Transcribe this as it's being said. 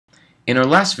In our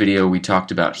last video, we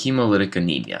talked about hemolytic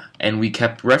anemia, and we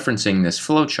kept referencing this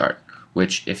flowchart,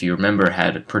 which, if you remember,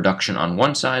 had production on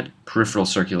one side, peripheral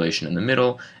circulation in the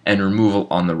middle, and removal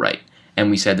on the right.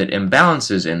 And we said that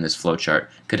imbalances in this flowchart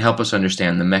could help us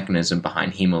understand the mechanism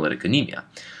behind hemolytic anemia.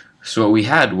 So what we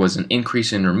had was an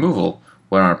increase in removal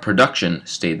when our production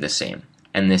stayed the same,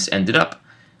 and this ended up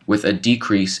with a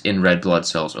decrease in red blood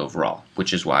cells overall,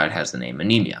 which is why it has the name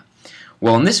anemia.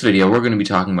 Well, in this video, we're going to be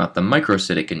talking about the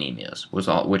microcytic anemias,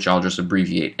 which I'll just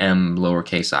abbreviate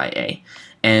m_ia.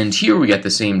 And here we get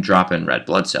the same drop in red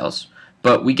blood cells,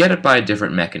 but we get it by a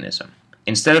different mechanism.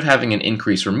 Instead of having an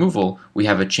increased removal, we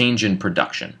have a change in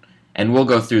production. And we'll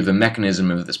go through the mechanism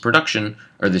of this production,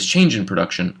 or this change in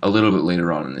production, a little bit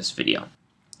later on in this video.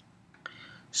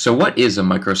 So what is a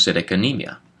microcytic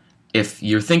anemia? If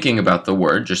you're thinking about the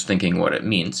word, just thinking what it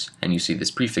means, and you see this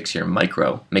prefix here,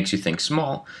 micro, makes you think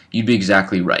small, you'd be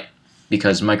exactly right.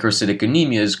 Because microcytic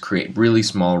anemias create really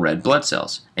small red blood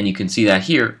cells, and you can see that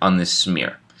here on this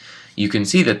smear. You can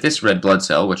see that this red blood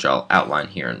cell, which I'll outline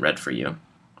here in red for you,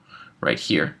 right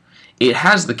here, it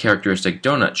has the characteristic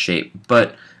donut shape,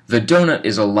 but the donut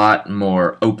is a lot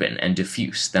more open and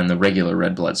diffuse than the regular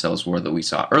red blood cells were that we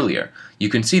saw earlier. You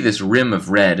can see this rim of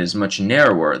red is much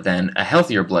narrower than a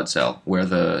healthier blood cell, where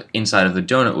the inside of the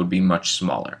donut would be much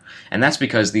smaller. And that's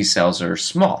because these cells are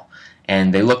small,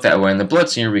 and they look that way in the blood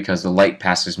smear because the light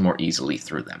passes more easily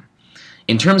through them.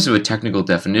 In terms of a technical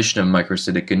definition of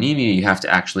microcytic anemia, you have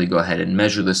to actually go ahead and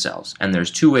measure the cells, and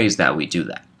there's two ways that we do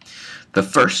that. The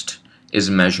first is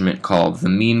a measurement called the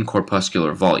mean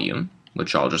corpuscular volume,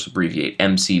 which I'll just abbreviate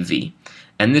MCV,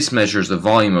 and this measures the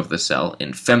volume of the cell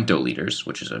in femtoliters,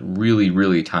 which is a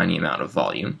really tiny amount of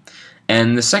volume.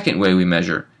 And the second way we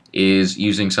measure is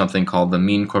using something called the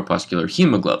mean corpuscular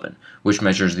hemoglobin, which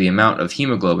measures the amount of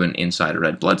hemoglobin inside a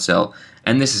red blood cell,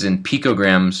 and this is in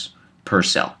picograms per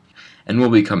cell. And we'll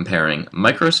be comparing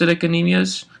microcytic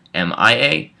anemias,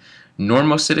 MIA,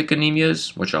 normocytic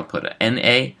anemias, which I'll put a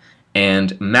NA,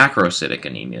 and macrocytic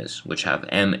anemias, which have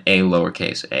MA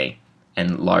lowercase a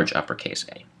and large uppercase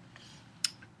A.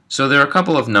 So there are a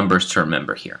couple of numbers to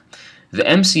remember here. The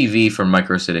MCV for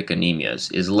microcytic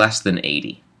anemias is less than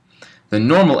 80. The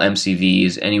normal MCV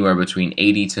is anywhere between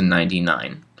 80 to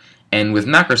 99, and with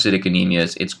macrocytic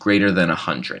anemias it's greater than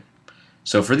 100.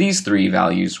 So for these three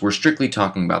values, we're strictly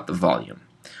talking about the volume.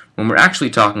 When we're actually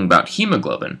talking about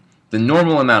hemoglobin, the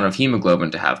normal amount of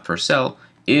hemoglobin to have per cell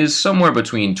is somewhere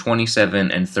between 27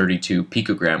 and 32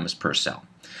 picograms per cell.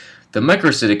 The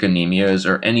microcytic anemias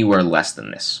are anywhere less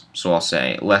than this, so I'll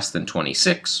say less than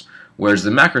 26, whereas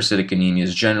the macrocytic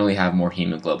anemias generally have more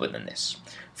hemoglobin than this.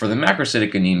 For the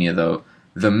macrocytic anemia, though,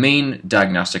 the main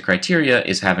diagnostic criteria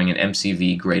is having an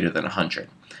MCV greater than 100.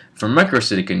 For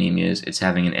microcytic anemias, it's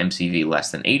having an MCV less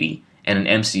than 80 and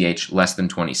an MCH less than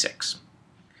 26.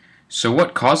 So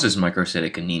what causes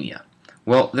microcytic anemia?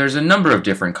 Well, there's a number of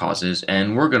different causes,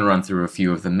 and we're going to run through a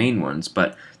few of the main ones,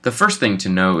 but the first thing to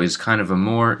know is kind of a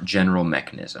more general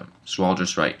mechanism. So I'll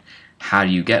just write, how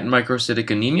do you get microcytic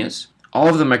anemias? All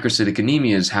of the microcytic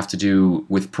anemias have to do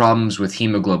with problems with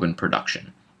hemoglobin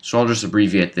production. So I'll just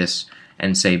abbreviate this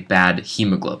and say bad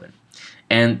hemoglobin.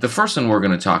 And the first one we're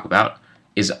going to talk about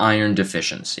is iron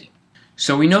deficiency.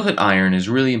 So we know that iron is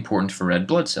really important for red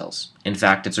blood cells. In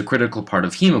fact, it's a critical part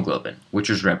of hemoglobin, which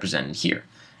is represented here.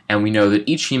 And we know that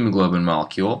each hemoglobin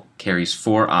molecule carries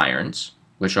 4 irons,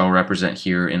 which I'll represent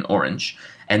here in orange,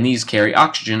 and these carry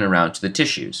oxygen around to the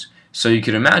tissues. So you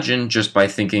could imagine, just by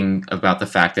thinking about the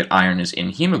fact that iron is in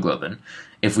hemoglobin,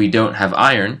 if we don't have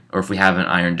iron, or if we have an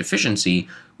iron deficiency,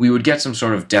 we would get some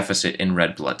sort of deficit in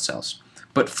red blood cells.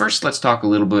 But first, let's talk a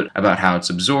little bit about how it's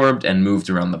absorbed and moved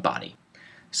around the body.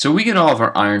 So we get all of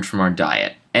our iron from our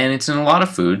diet, and it's in a lot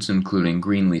of foods, including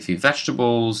green leafy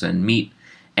vegetables and meat.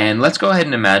 And let's go ahead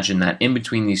and imagine that in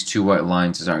between these two white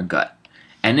lines is our gut.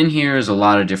 And in here is a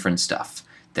lot of different stuff.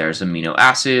 There's amino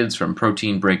acids from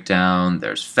protein breakdown,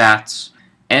 there's fats,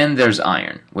 and there's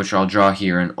iron, which I'll draw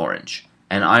here in orange.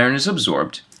 And iron is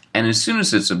absorbed, and as soon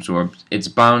as it's absorbed, it's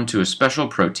bound to a special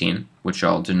protein, which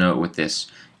I'll denote with this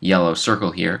yellow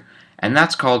circle here, and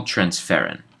that's called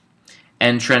transferrin.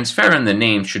 And transferrin, the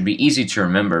name, should be easy to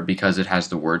remember because it has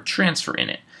the word transfer in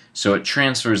it, so it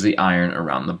transfers the iron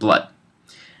around the blood.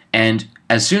 And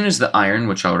as soon as the iron,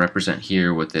 which I'll represent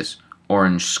here with this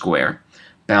orange square,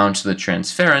 bound to the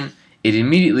transferrin, it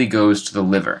immediately goes to the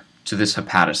liver, to this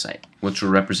hepatocyte, which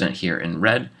we'll represent here in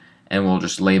red, and we'll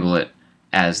just label it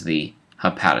as the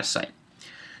hepatocyte.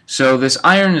 So this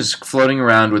iron is floating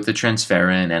around with the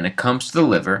transferrin, and it comes to the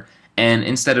liver, and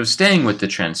instead of staying with the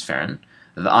transferrin,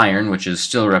 the iron, which is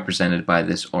still represented by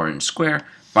this orange square,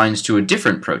 binds to a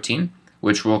different protein,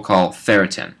 which we'll call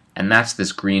ferritin, and that's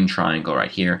this green triangle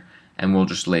right here, and we'll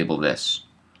just label this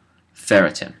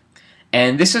ferritin.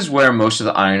 And this is where most of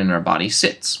the iron in our body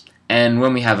sits. And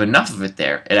when we have enough of it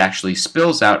there, it actually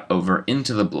spills out over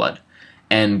into the blood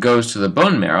and goes to the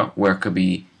bone marrow, where it could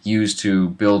be used to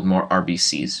build more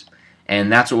RBCs.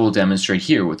 And that's what we'll demonstrate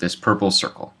here with this purple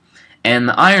circle. And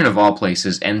the iron of all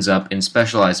places ends up in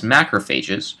specialized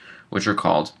macrophages, which are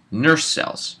called nurse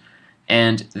cells.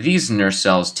 And these nurse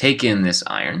cells take in this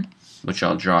iron, which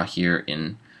I'll draw here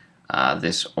in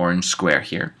this orange square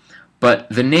here. But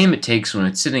the name it takes when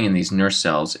it's sitting in these nurse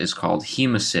cells is called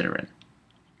hemosiderin.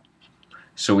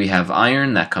 So we have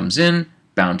iron that comes in,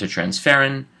 bound to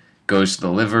transferrin, goes to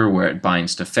the liver where it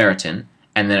binds to ferritin,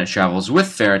 and then it travels with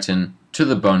ferritin to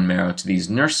the bone marrow to these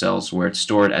nurse cells where it's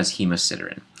stored as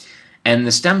hemosiderin. And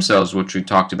the stem cells, which we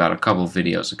talked about a couple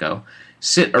videos ago,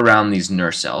 sit around these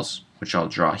nurse cells, which I'll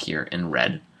draw here in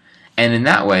red. And in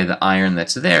that way, the iron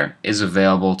that's there is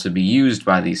available to be used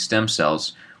by these stem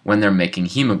cells when they're making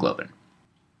hemoglobin.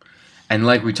 And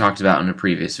like we talked about in a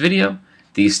previous video,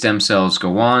 these stem cells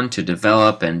go on to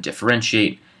develop and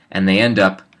differentiate, and they end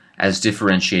up as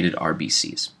differentiated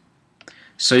RBCs.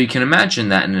 So you can imagine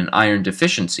that in an iron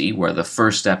deficiency, where the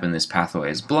first step in this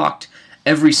pathway is blocked,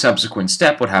 every subsequent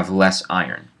step would have less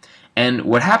iron. And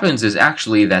what happens is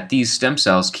actually that these stem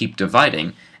cells keep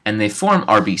dividing, and they form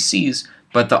RBCs,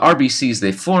 but the RBCs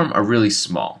they form are really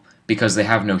small, because they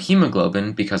have no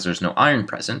hemoglobin because there's no iron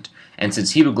present, and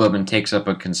since hemoglobin takes up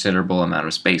a considerable amount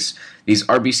of space, these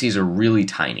RBCs are really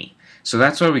tiny. So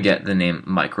that's why we get the name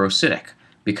microcytic,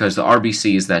 because the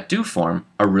RBCs that do form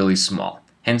are really small,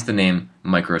 hence the name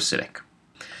microcytic.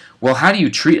 Well, how do you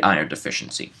treat iron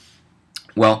deficiency?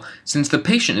 Well, since the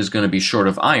patient is going to be short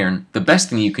of iron, the best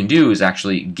thing you can do is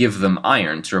actually give them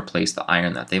iron to replace the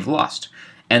iron that they've lost.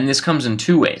 And this comes in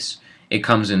two ways. It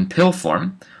comes in pill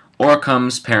form, or it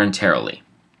comes parenterally.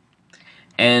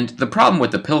 And the problem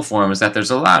with the pill form is that there's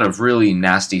a lot of really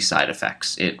nasty side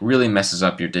effects. It really messes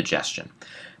up your digestion.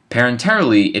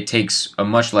 Parenterally, it takes a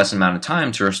much less amount of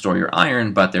time to restore your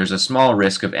iron, but there's a small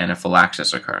risk of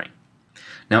anaphylaxis occurring.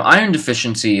 Now, iron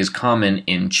deficiency is common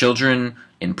in children,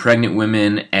 in pregnant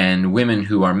women, and women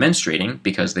who are menstruating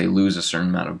because they lose a certain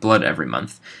amount of blood every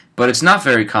month. But it's not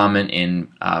very common in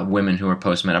women who are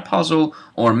postmenopausal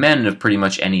or men of pretty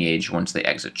much any age once they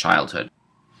exit childhood.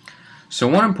 So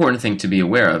one important thing to be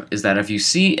aware of is that if you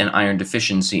see an iron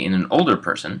deficiency in an older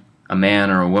person, a man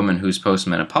or a woman who's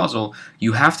postmenopausal,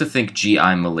 you have to think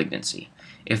GI malignancy.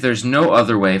 If there's no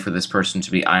other way for this person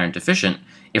to be iron deficient,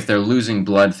 if they're losing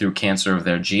blood through cancer of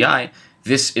their GI,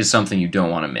 this is something you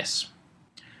don't want to miss.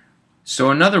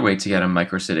 So another way to get a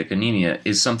microcytic anemia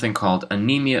is something called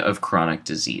anemia of chronic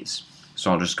disease.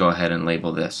 So I'll just go ahead and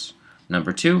label this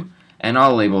number 2, and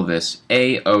I'll label this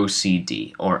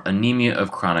AOCD, or anemia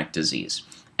of chronic disease.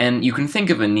 And you can think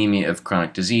of anemia of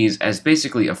chronic disease as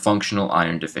basically a functional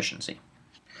iron deficiency.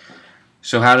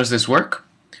 So how does this work?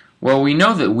 Well, we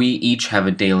know that we each have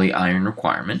a daily iron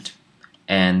requirement,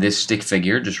 and this stick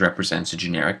figure just represents a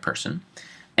generic person.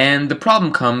 And the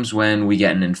problem comes when we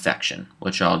get an infection,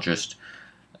 which I'll just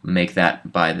make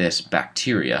that by this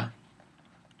bacteria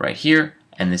right here,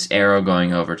 and this arrow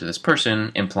going over to this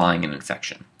person implying an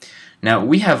infection. Now,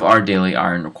 we have our daily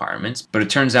iron requirements, but it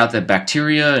turns out that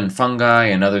bacteria and fungi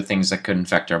and other things that could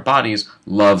infect our bodies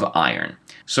love iron.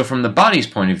 So from the body's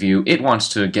point of view, it wants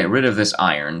to get rid of this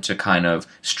iron to kind of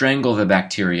strangle the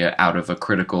bacteria out of a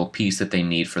critical piece that they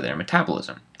need for their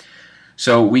metabolism.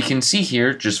 So we can see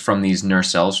here, just from these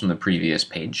nurse cells from the previous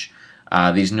page,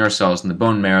 these nurse cells in the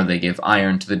bone marrow, they give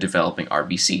iron to the developing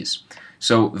RBCs.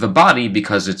 So the body,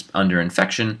 because it's under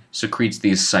infection, secretes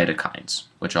these cytokines,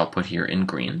 which I'll put here in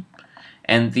green.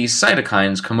 And these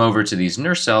cytokines come over to these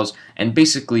nurse cells and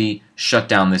basically shut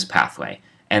down this pathway.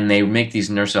 And they make these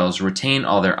nurse cells retain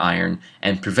all their iron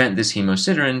and prevent this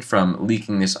hemosiderin from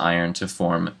leaking this iron to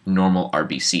form normal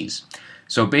RBCs.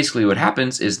 So basically what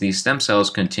happens is these stem cells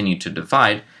continue to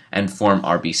divide and form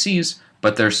RBCs,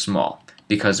 but they're small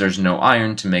because there's no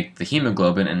iron to make the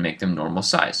hemoglobin and make them normal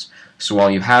size. So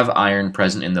while you have iron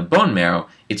present in the bone marrow,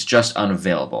 it's just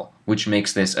unavailable, which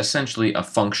makes this essentially a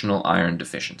functional iron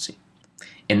deficiency.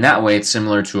 In that way, it's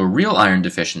similar to a real iron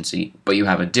deficiency, but you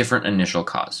have a different initial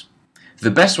cause.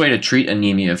 The best way to treat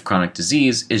anemia of chronic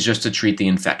disease is just to treat the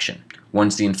infection.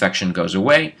 Once the infection goes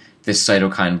away, this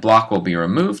cytokine block will be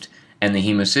removed, and the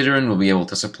hemosiderin will be able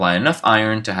to supply enough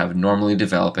iron to have normally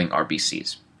developing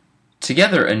RBCs.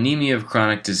 Together, anemia of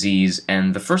chronic disease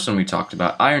and the first one we talked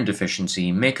about, iron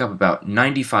deficiency, make up about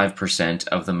 95%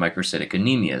 of the microcytic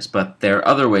anemias, but there are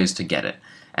other ways to get it.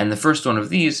 And the first one of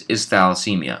these is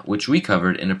thalassemia, which we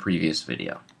covered in a previous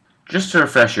video. Just to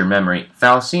refresh your memory,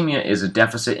 thalassemia is a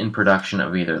deficit in production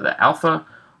of either the alpha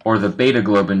or the beta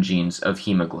globin genes of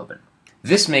hemoglobin.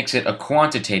 This makes it a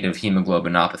quantitative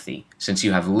hemoglobinopathy, since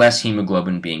you have less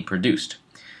hemoglobin being produced.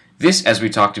 This, as we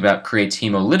talked about, creates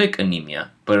hemolytic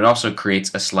anemia, but it also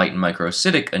creates a slight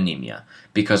microcytic anemia,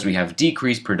 because we have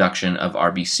decreased production of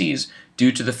RBCs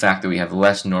due to the fact that we have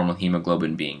less normal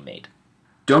hemoglobin being made.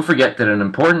 Don't forget that an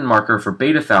important marker for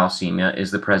beta thalassemia is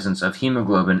the presence of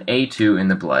hemoglobin A2 in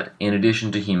the blood, in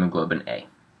addition to hemoglobin A.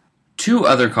 Two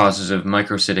other causes of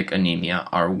microcytic anemia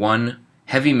are 1.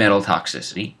 Heavy metal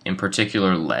toxicity, in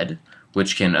particular lead,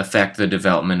 which can affect the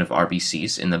development of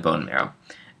RBCs in the bone marrow,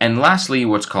 and lastly,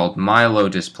 what's called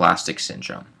myelodysplastic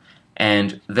syndrome.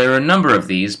 And there are a number of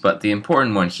these, but the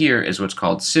important one here is what's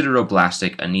called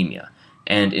sideroblastic anemia.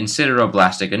 And in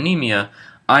sideroblastic anemia,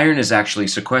 iron is actually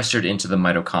sequestered into the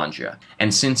mitochondria,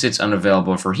 and since it's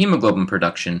unavailable for hemoglobin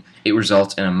production, it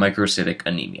results in a microcytic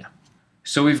anemia.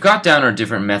 So we've got down our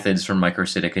different methods for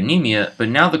microcytic anemia, but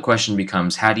now the question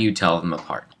becomes, how do you tell them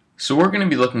apart? So we're going to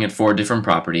be looking at 4 different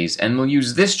properties, and we'll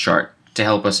use this chart to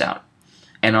help us out.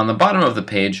 And on the bottom of the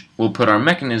page, we'll put our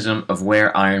mechanism of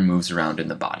where iron moves around in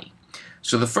the body.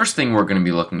 So the first thing we're going to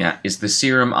be looking at is the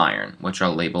serum iron, which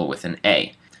I'll label with an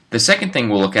A. The second thing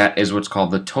we'll look at is what's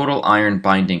called the total iron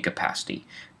binding capacity.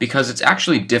 Because it's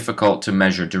actually difficult to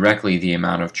measure directly the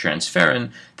amount of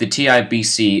transferrin, the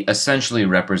TIBC essentially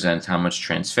represents how much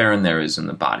transferrin there is in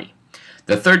the body.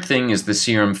 The third thing is the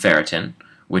serum ferritin,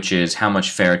 which is how much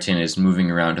ferritin is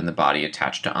moving around in the body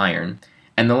attached to iron.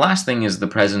 And the last thing is the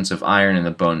presence of iron in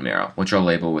the bone marrow, which I'll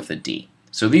label with a D.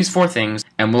 So these 4 things,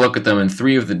 and we'll look at them in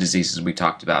 3 of the diseases we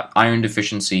talked about: iron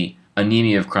deficiency,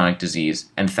 anemia of chronic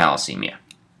disease, and thalassemia.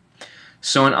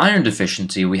 So in iron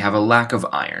deficiency, we have a lack of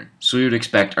iron, so we would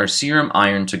expect our serum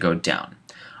iron to go down.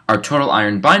 Our total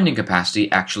iron binding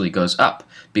capacity actually goes up,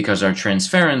 because our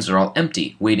transferrins are all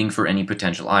empty, waiting for any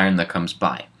potential iron that comes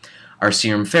by. Our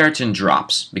serum ferritin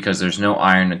drops, because there's no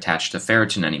iron attached to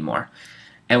ferritin anymore.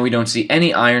 And we don't see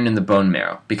any iron in the bone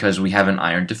marrow, because we have an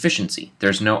iron deficiency.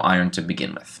 There's no iron to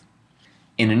begin with.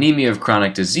 In anemia of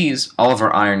chronic disease, all of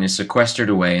our iron is sequestered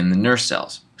away in the nerve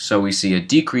cells, so we see a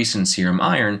decrease in serum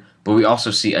iron, but we also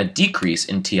see a decrease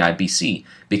in TIBC,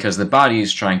 because the body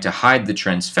is trying to hide the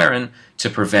transferrin to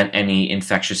prevent any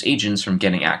infectious agents from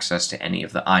getting access to any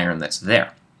of the iron that's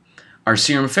there. Our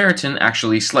serum ferritin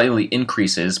actually slightly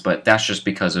increases, but that's just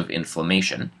because of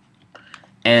inflammation.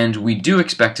 And we do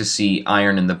expect to see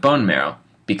iron in the bone marrow,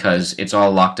 because it's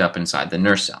all locked up inside the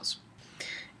nerve cells.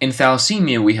 In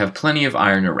thalassemia, we have plenty of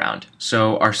iron around,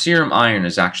 so our serum iron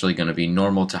is actually going to be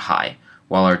normal to high,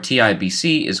 while our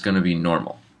TIBC is going to be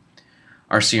normal.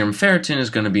 Our serum ferritin is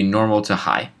going to be normal to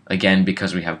high, again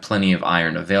because we have plenty of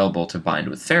iron available to bind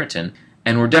with ferritin,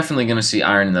 and we're definitely going to see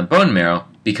iron in the bone marrow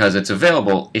because it's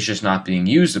available, it's just not being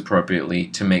used appropriately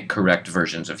to make correct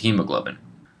versions of hemoglobin.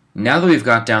 Now that we've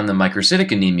got down the microcytic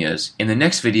anemias, in the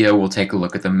next video we'll take a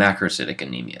look at the macrocytic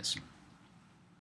anemias.